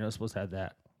this. You're not supposed to have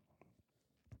that.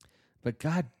 But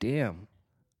goddamn,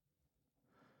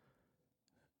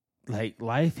 like,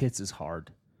 life hits us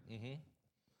hard. Mm-hmm.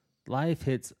 Life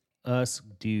hits us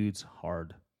dudes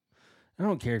hard. I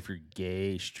don't care if you're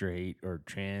gay, straight, or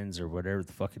trans, or whatever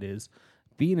the fuck it is.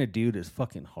 Being a dude is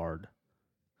fucking hard.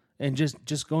 And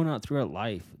just going out throughout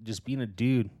life, just being a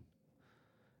dude.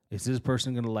 Is this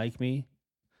person gonna like me?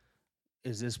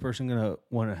 Is this person gonna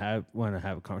want to have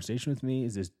a conversation with me?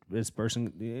 Is this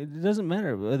person? It doesn't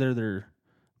matter whether they're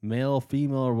male,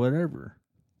 female, or whatever.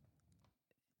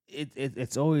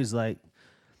 It's always like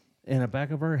in the back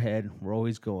of our head, we're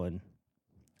always going,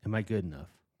 "Am I good enough?"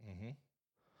 Mm-hmm.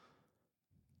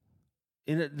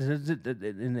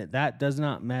 And that does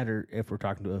not matter if we're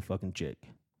talking to a fucking chick.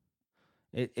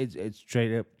 It's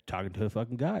straight up talking to a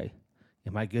fucking guy.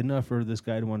 Am I good enough for this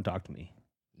guy to want to talk to me?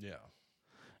 Yeah.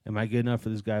 Am I good enough for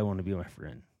this guy to want to be my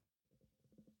friend?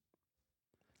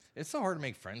 It's so hard to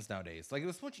make friends nowadays. Like, it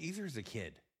was much easier as a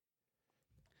kid.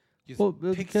 You just Well,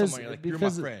 pick because- someone, you're like,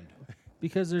 because- you're my friend.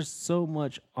 Because there's so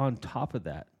much on top of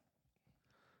that.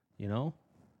 You know?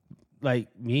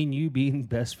 Like, me and you being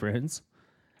best friends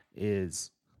is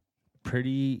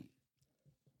pretty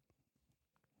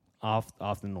off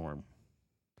the norm.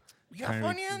 We got Trying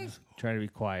to be- Funyuns? Trying to be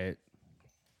quiet.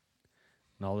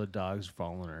 And all the dogs are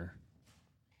following her.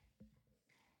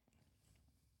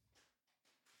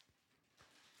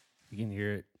 You can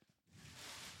hear it.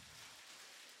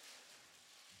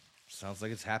 Sounds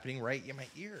like it's happening right in my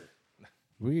ear.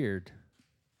 Weird.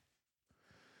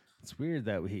 It's weird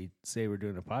that we say we're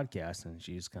doing a podcast and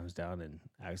she just comes down and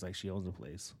acts like she owns the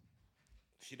place.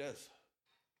 She does.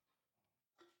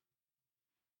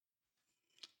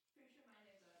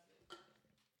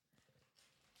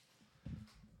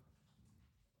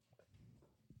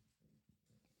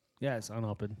 Yeah, it's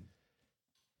unopened.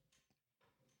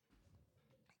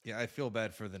 Yeah, I feel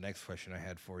bad for the next question I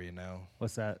had for you now.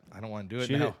 What's that? I don't want to do it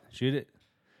Shoot now. it. Shoot it.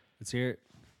 Let's hear it.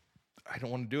 I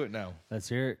don't want to do it now. Let's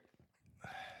hear it.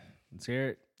 Let's hear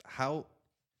it. How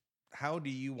do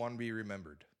you want to be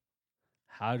remembered?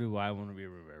 How do I want to be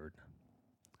remembered?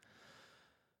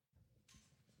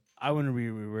 I want to be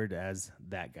remembered as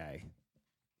that guy.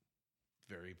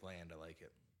 Very bland. I like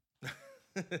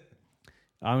it.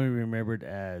 I want to be remembered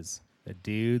as a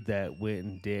dude that went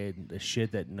and did the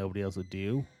shit that nobody else would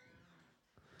do.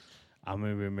 I'm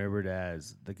going to be remembered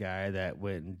as the guy that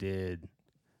went and did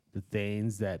the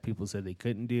things that people said they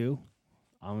couldn't do.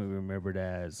 I'm going to be remembered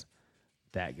as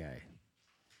that guy.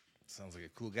 Sounds like a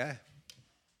cool guy.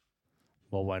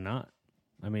 Well, why not?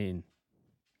 I mean,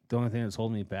 the only thing that's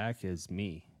holding me back is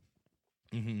me.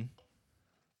 Mm-hmm.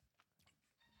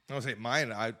 I would say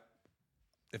mine.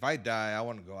 If I die, I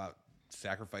want to go out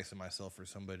sacrificing myself for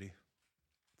somebody,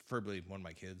 preferably one of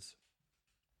my kids.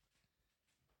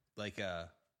 Like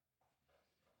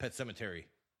Pet Cemetery.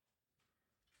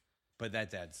 But that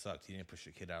dad sucked. He didn't push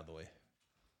the kid out of the way.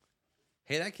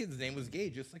 Hey, that kid's name was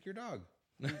Gage, just like your dog.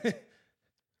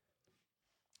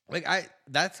 Like I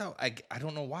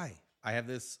don't know why. I have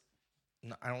this,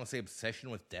 I don't want to say obsession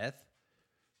with death.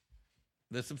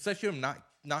 This obsession of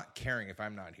not caring if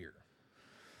I'm not here.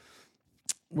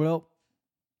 Well,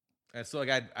 And so like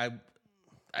I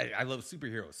love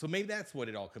superheroes. So maybe that's what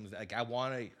it all comes to. Like I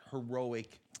want a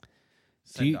heroic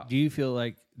send-off. do you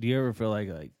ever feel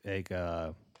like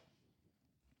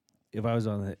if I was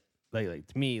on the like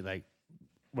to me, like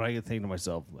when I could think to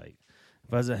myself, like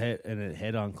if I was in a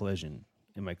head-on collision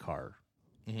in my car,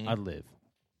 Mhm. I'd live.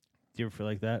 Do you ever feel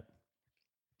like that?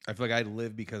 I feel like I'd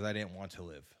live because I didn't want to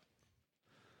live.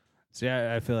 See,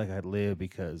 I feel like I'd live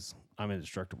because I'm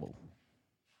indestructible.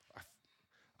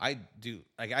 I do.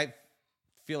 Like I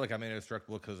feel like I'm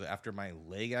indestructible because after my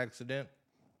leg accident,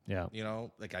 Yeah. you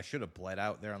know, like I should have bled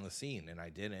out there on the scene and I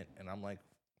didn't. And I'm like,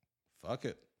 fuck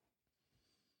it.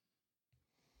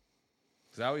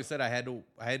 Because I always said I had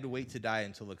to wait to die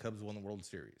until the Cubs won the World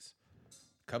Series.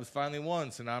 Cubs finally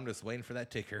won, so now I'm just waiting for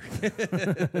that ticker.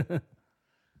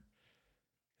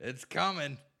 It's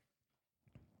coming.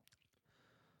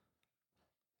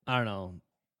 I don't know.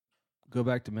 Go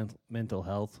back to mental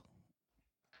health.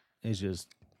 It's just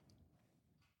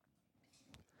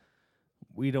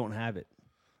we don't have it.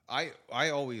 I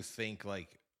always think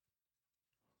like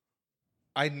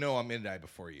I know I'm gonna die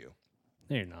before you.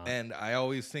 No, you're not. And I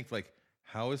always think like,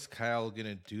 how is Kyle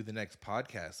gonna do the next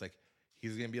podcast? Like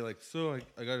he's gonna be like, so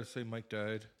I gotta say Mike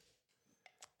died.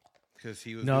 Because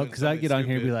he was No, doing because I something get on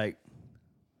here and be stupid. like,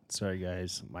 sorry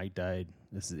guys, Mike died.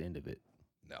 This is the end of it.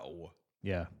 No.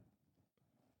 Yeah.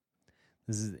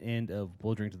 This is the end of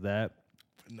We'll Drink to That.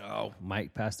 No.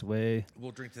 Mike passed away.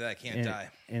 We'll drink to that, can't die.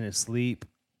 In his sleep.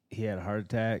 He had a heart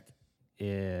attack.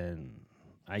 And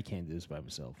I can't do this by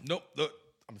myself. Nope. Look,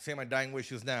 I'm saying my dying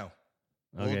wishes now.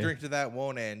 Okay. We'll drink to that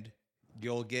won't end.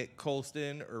 You'll get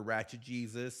Colston or Ratchet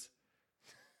Jesus.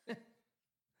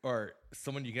 Or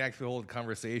someone you can actually hold a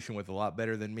conversation with a lot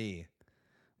better than me.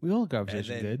 We hold a And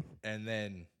conversation then, good. and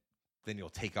then you'll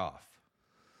take off.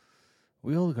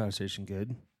 We hold a conversation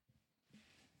good.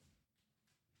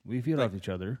 We feed Like- off each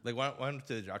other. Like when I went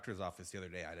to the doctor's office the other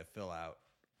day, I had to fill out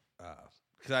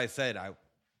because I said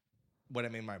when I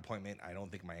made my appointment, I don't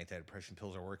think my antidepressant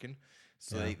pills are working.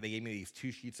 So Yeah. they gave me these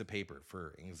 2 sheets of paper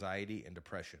for anxiety and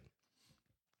depression.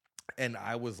 And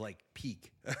I was like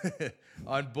peak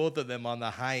on both of them on the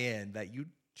high end that you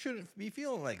shouldn't be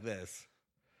feeling like this.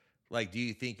 Like, do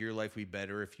you think your life would be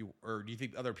better or do you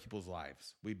think other people's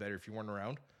lives would be better if you weren't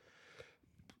around?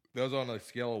 That was on a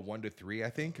scale of 1 to 3, I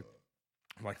think.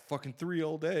 I'm like, fucking 3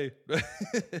 all day.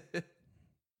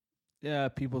 Yeah,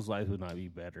 people's lives would not be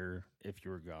better if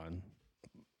you were gone.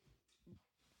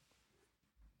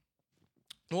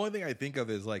 The only thing I think of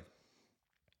is like,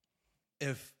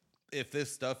 if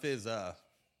this stuff is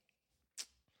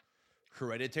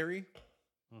hereditary,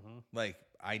 like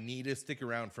I need to stick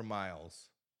around for Miles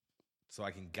so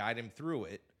I can guide him through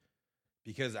it,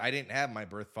 because I didn't have my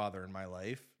birth father in my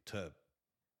life to,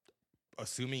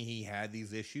 assuming he had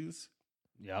these issues.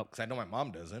 Yep. Because I know my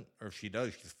mom doesn't, or if she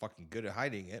does, she's fucking good at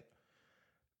hiding it.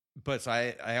 But so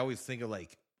I always think of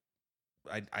like,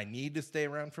 I need to stay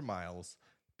around for Miles,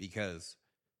 because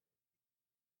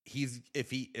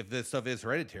if this stuff is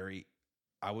hereditary,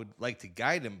 I would like to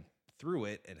guide him through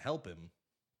it and help him.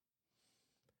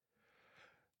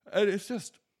 And it's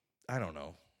just, I don't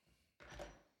know.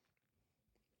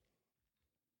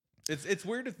 It's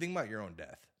weird to think about your own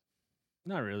death.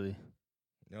 Not really.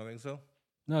 You don't think so?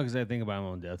 No, because I think about my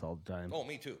own death all the time. Oh,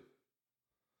 me too.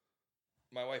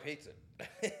 My wife hates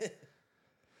it.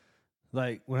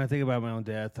 Like, when I think about my own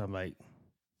death, I'm like,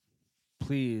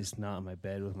 please not in my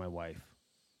bed with my wife.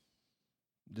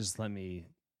 Just let me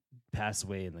pass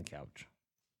away in the couch.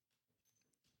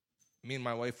 Me and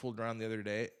my wife fooled around the other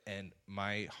day, and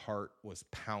my heart was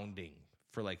pounding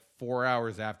for like 4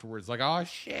 hours afterwards. Like, oh,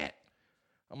 shit.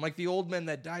 I'm like the old men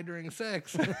that died during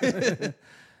sex.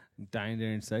 Dying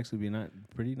during sex would be not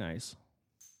pretty nice.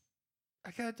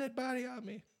 I got a dead body on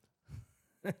me.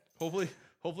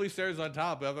 Hopefully Sarah's on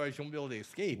top, otherwise she won't be able to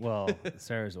escape. Well,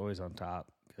 Sarah's always on top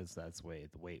because that's the way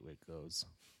it goes.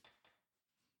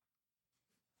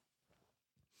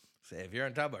 Say, if you're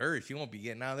on top of her, she won't be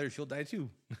getting out of there. She'll die too.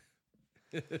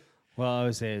 Well, I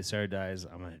would say if Sarah dies,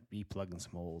 I'm going to be plugging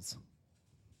some holes.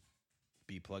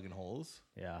 Be plugging holes?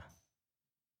 Yeah.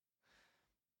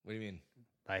 What do you mean?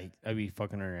 Like, I'd be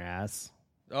fucking her ass.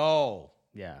 Oh.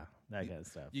 Yeah, that kind of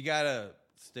stuff. You got to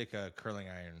stick a curling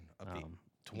iron up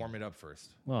to warm it up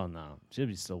first. Well, no. She'll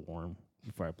be still warm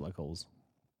before I plug holes.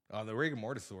 Oh, the rigor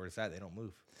mortis is where it's at. They don't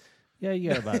move. Yeah, you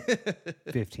got about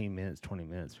 15 minutes, 20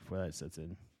 minutes before that sets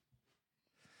in.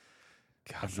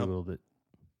 God, I've Googled it.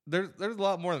 There's a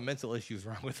lot more than mental issues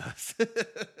wrong with us.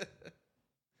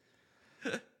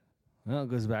 Well, it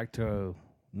goes back to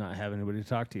not having anybody to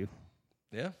talk to.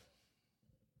 Yeah.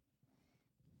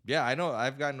 Yeah, I know.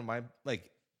 I've gotten to my, like,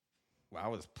 I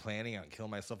was planning on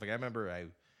killing myself. Like, I remember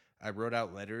I wrote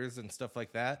out letters and stuff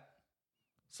like that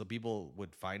so people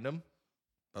would find them.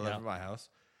 I left at my house.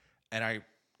 And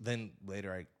then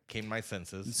later I came to my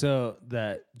senses. So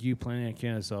that you planning on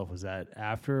killing yourself, was that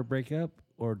after a breakup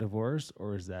or divorce,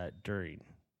 or is that during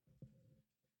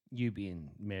you being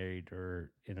married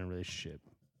or in a relationship?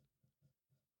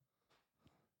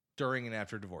 During and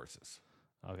after divorces.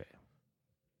 Okay.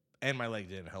 And my leg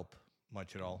didn't help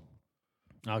much at all.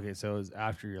 Okay, so it was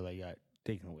after your leg got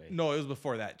taken away. No, it was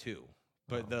before that too.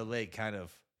 But the leg kind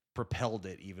of propelled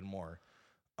it even more.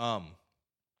 I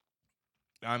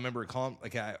remember calling,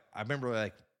 like, I remember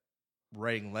like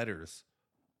writing letters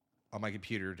on my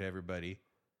computer to everybody.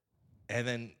 And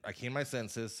then I came to my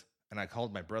senses and I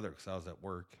called my brother because I was at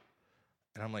work.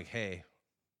 And I'm like, hey.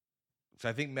 So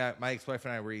I think my ex-wife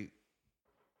and I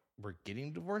were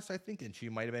getting divorced, I think, and she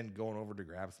might have been going over to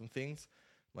grab some things.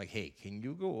 I'm like, hey, can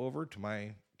you go over to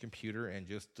my computer and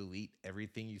just delete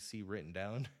everything you see written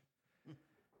down?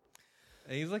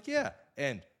 And he's like, yeah.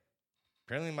 And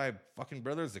apparently my fucking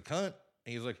brother's a cunt.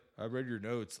 And he's like, I read your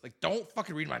notes. Like, don't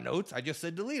fucking read my notes. I just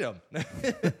said delete them.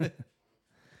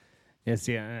 Yeah,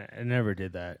 see, I never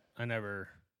did that. I never.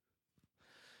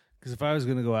 Because if I was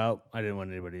going to go out, I didn't want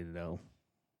anybody to know.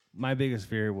 My biggest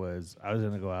fear was I was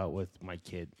going to go out with my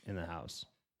kid in the house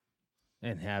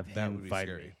and have him fight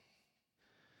me.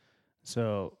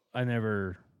 So I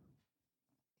never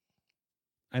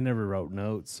wrote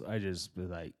notes. I just was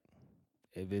like,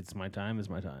 if it's my time, it's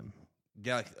my time.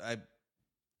 Yeah, like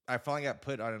I finally got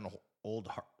put on an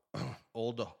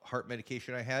old heart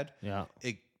medication I had. Yeah.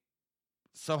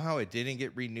 Somehow it didn't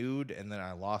get renewed, and then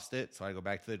I lost it, so I go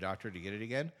back to the doctor to get it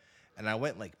again. And I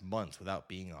went like months without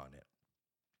being on it.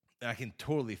 And I can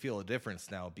totally feel a difference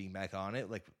now being back on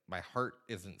it. Like, my heart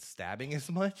isn't stabbing as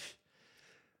much.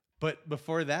 But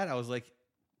before that, I was like,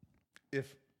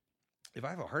 if I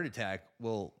have a heart attack,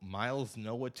 will Miles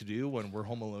know what to do when we're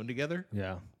home alone together?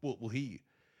 Yeah. Will he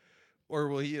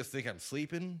just think I'm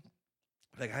sleeping?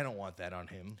 Like, I don't want that on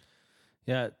him.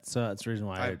 Yeah, so that's the reason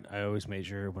why I always made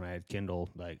sure when I had Kindle,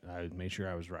 like, I would make sure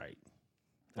I was right.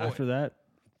 After that,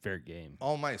 fair game.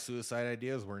 All my suicide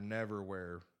ideas were never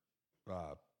where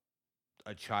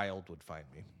a child would find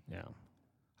me. Yeah.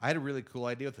 I had a really cool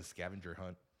idea with a scavenger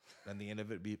hunt, and the end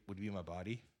of it would be my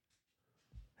body.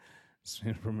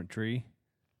 Swing from a tree.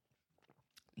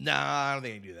 Nah, I don't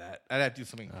think I can do that. I'd have to do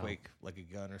something quick, like a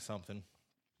gun or something.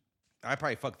 I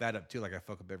probably fuck that up too, like I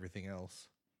fuck up everything else.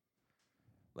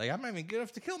 Like I'm not even good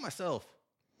enough to kill myself.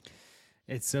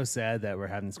 It's so sad that we're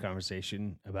having this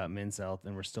conversation about men's health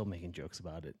and we're still making jokes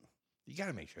about it. You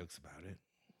gotta make jokes about it.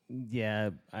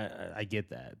 Yeah, I get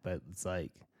that, but it's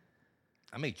like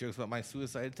I make jokes about my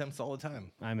suicide attempts all the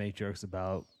time. I make jokes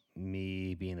about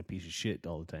me being a piece of shit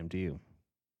all the time to you.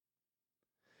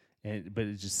 But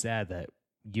it's just sad that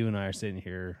you and I are sitting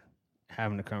here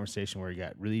having a conversation where it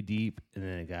got really deep, and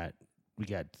then we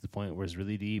got to the point where it's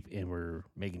really deep, and we're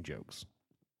making jokes.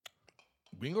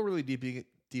 We can go really deep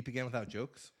again without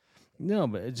jokes. No,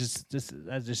 but it's just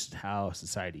that's just how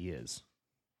society is.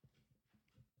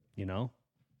 You know.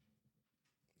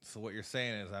 So what you're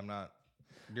saying is I'm not.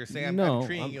 You're saying No, I'm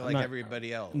treating I'm- you I'm like not-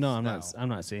 everybody else. No, I'm now. not. I'm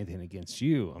not saying anything against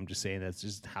you. I'm just saying that's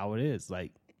just how it is.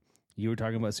 Like you were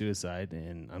talking about suicide,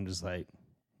 and I'm just like,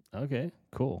 okay,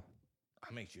 cool.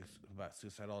 I make jokes about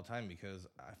suicide all the time because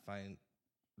I find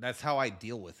that's how I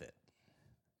deal with it.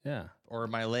 Yeah. Or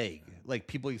my leg. Like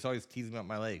people used to always tease me about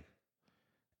my leg.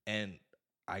 And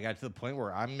I got to the point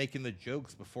where I'm making the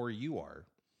jokes before you are.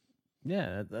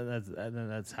 Yeah,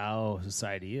 that's how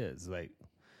society is. Like,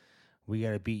 we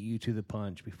got to beat you to the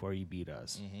punch before you beat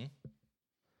us. Mm-hmm.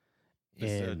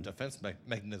 It's a And defense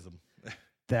mechanism.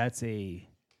 that's a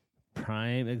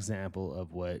prime example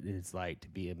of what it's like to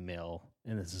be a male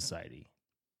in a society.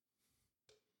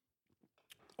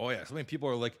 Oh yeah, so many people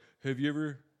are like, "Have you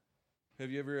ever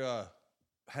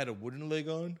had a wooden leg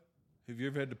on? Have you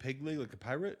ever had a peg leg like a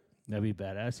pirate?" That'd be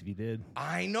badass if you did.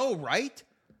 I know, right?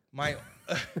 My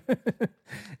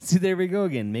See, there we go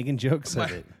again, making jokes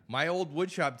of it. my old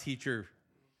woodshop teacher,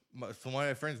 so one of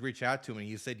my friends reached out to him and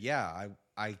he said, "Yeah,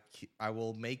 I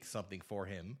will make something for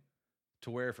him to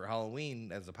wear for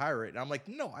Halloween as a pirate." And I'm like,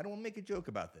 "No, I don't want to make a joke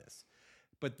about this."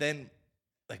 But then,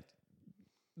 like,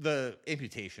 the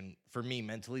amputation for me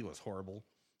mentally was horrible,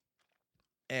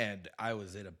 and I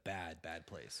was in a bad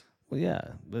place. Well,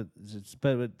 yeah, but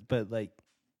like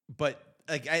But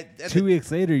like, I 2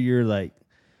 weeks later, you're like,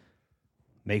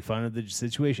 make fun of the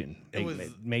situation,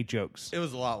 make jokes. it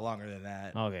was a lot longer than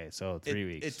that. Okay, so 3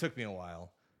 weeks. It took me a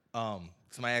while.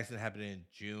 So my accident happened in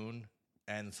June,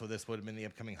 and so this would have been the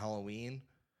upcoming Halloween.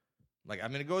 Like,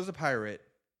 I'm gonna go as a pirate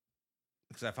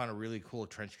because I found a really cool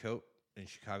trench coat in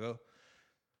Chicago,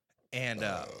 and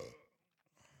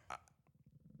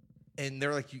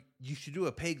they're like, you should do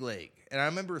a peg leg. And I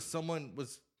remember someone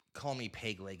was calling me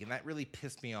peg leg, and that really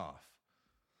pissed me off.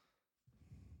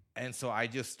 And so I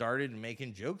just started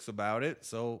making jokes about it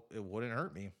so it wouldn't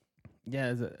hurt me.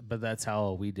 Yeah, but that's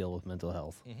how we deal with mental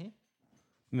health. Mm-hmm.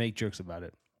 Make jokes about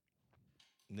it.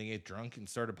 And then get drunk and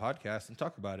start a podcast and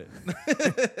talk about it.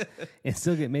 And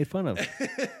still get made fun of.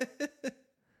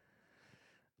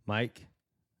 Mike,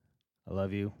 I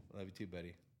love you. Love you too,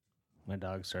 buddy. My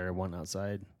dog started wanting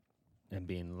outside and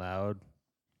being loud.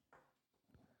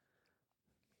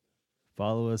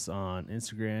 Follow us on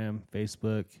Instagram,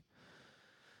 Facebook.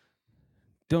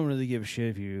 Don't really give a shit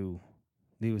if you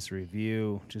leave us a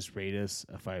review. Just rate us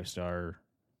a 5-star.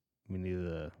 We need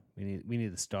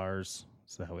the stars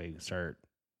so that way we can start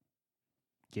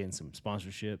getting some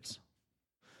sponsorships.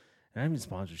 And I mean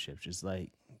sponsorships,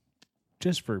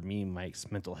 just for me and Mike's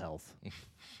mental health.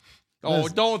 Oh,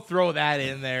 don't throw that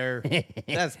in there.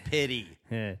 That's pity.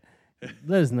 Let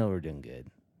us know we're doing good.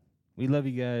 We love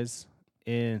you guys.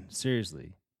 And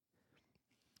seriously,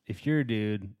 if you're a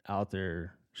dude out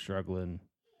there struggling,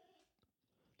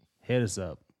 hit us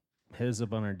up. Hit us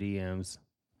up on our DMs.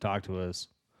 Talk to us,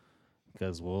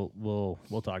 because we'll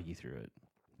talk you through it.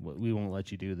 We won't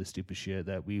let you do the stupid shit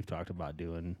that we've talked about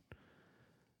doing.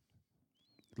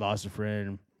 Lost a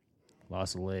friend,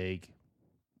 lost a leg.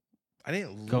 I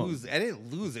didn't lose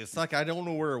it. It's like I don't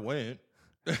know where it went.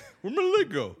 Where'd my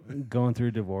leg go? Going through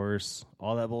a divorce,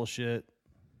 all that bullshit.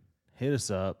 Hit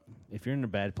us up. If you're in a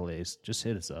bad place, just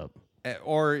hit us up.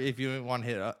 Or if you want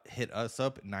to hit us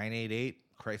up, 988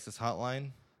 crisis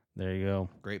hotline. There you go.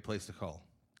 Great place to call.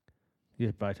 You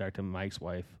could probably talk to Mike's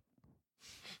wife,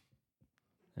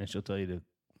 and she'll tell you to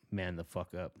man the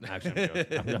fuck up. Actually, I'm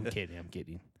joking. I'm kidding. I'm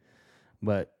kidding.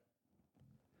 But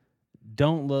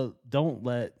don't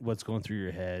let what's going through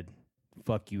your head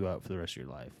fuck you up for the rest of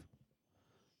your life.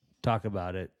 Talk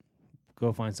about it.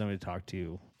 Go find somebody to talk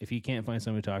to. If you can't find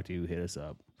somebody to talk to, hit us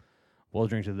up. We'll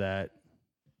drink to that.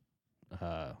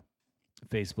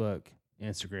 Facebook,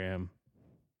 Instagram.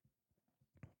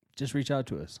 Just reach out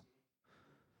to us.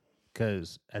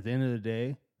 Because at the end of the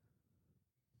day,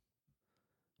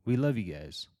 we love you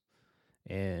guys.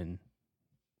 And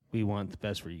we want the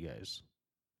best for you guys.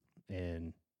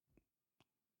 And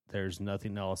there's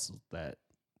nothing else that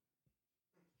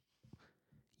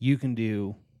you can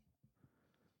do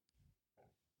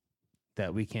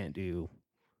that we can't do,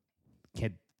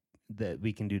 that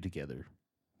we can do together.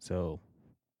 So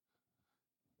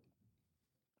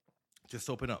Just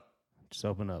open up. just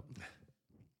open up.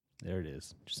 There it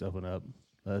is. Just open up.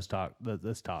 Let's talk.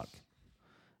 Let's talk.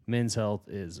 Men's health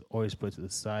is always put to the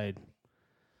side.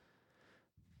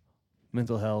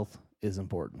 Mental health is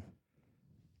important.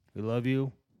 We love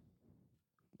you,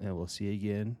 and we'll see you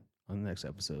again on the next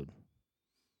episode.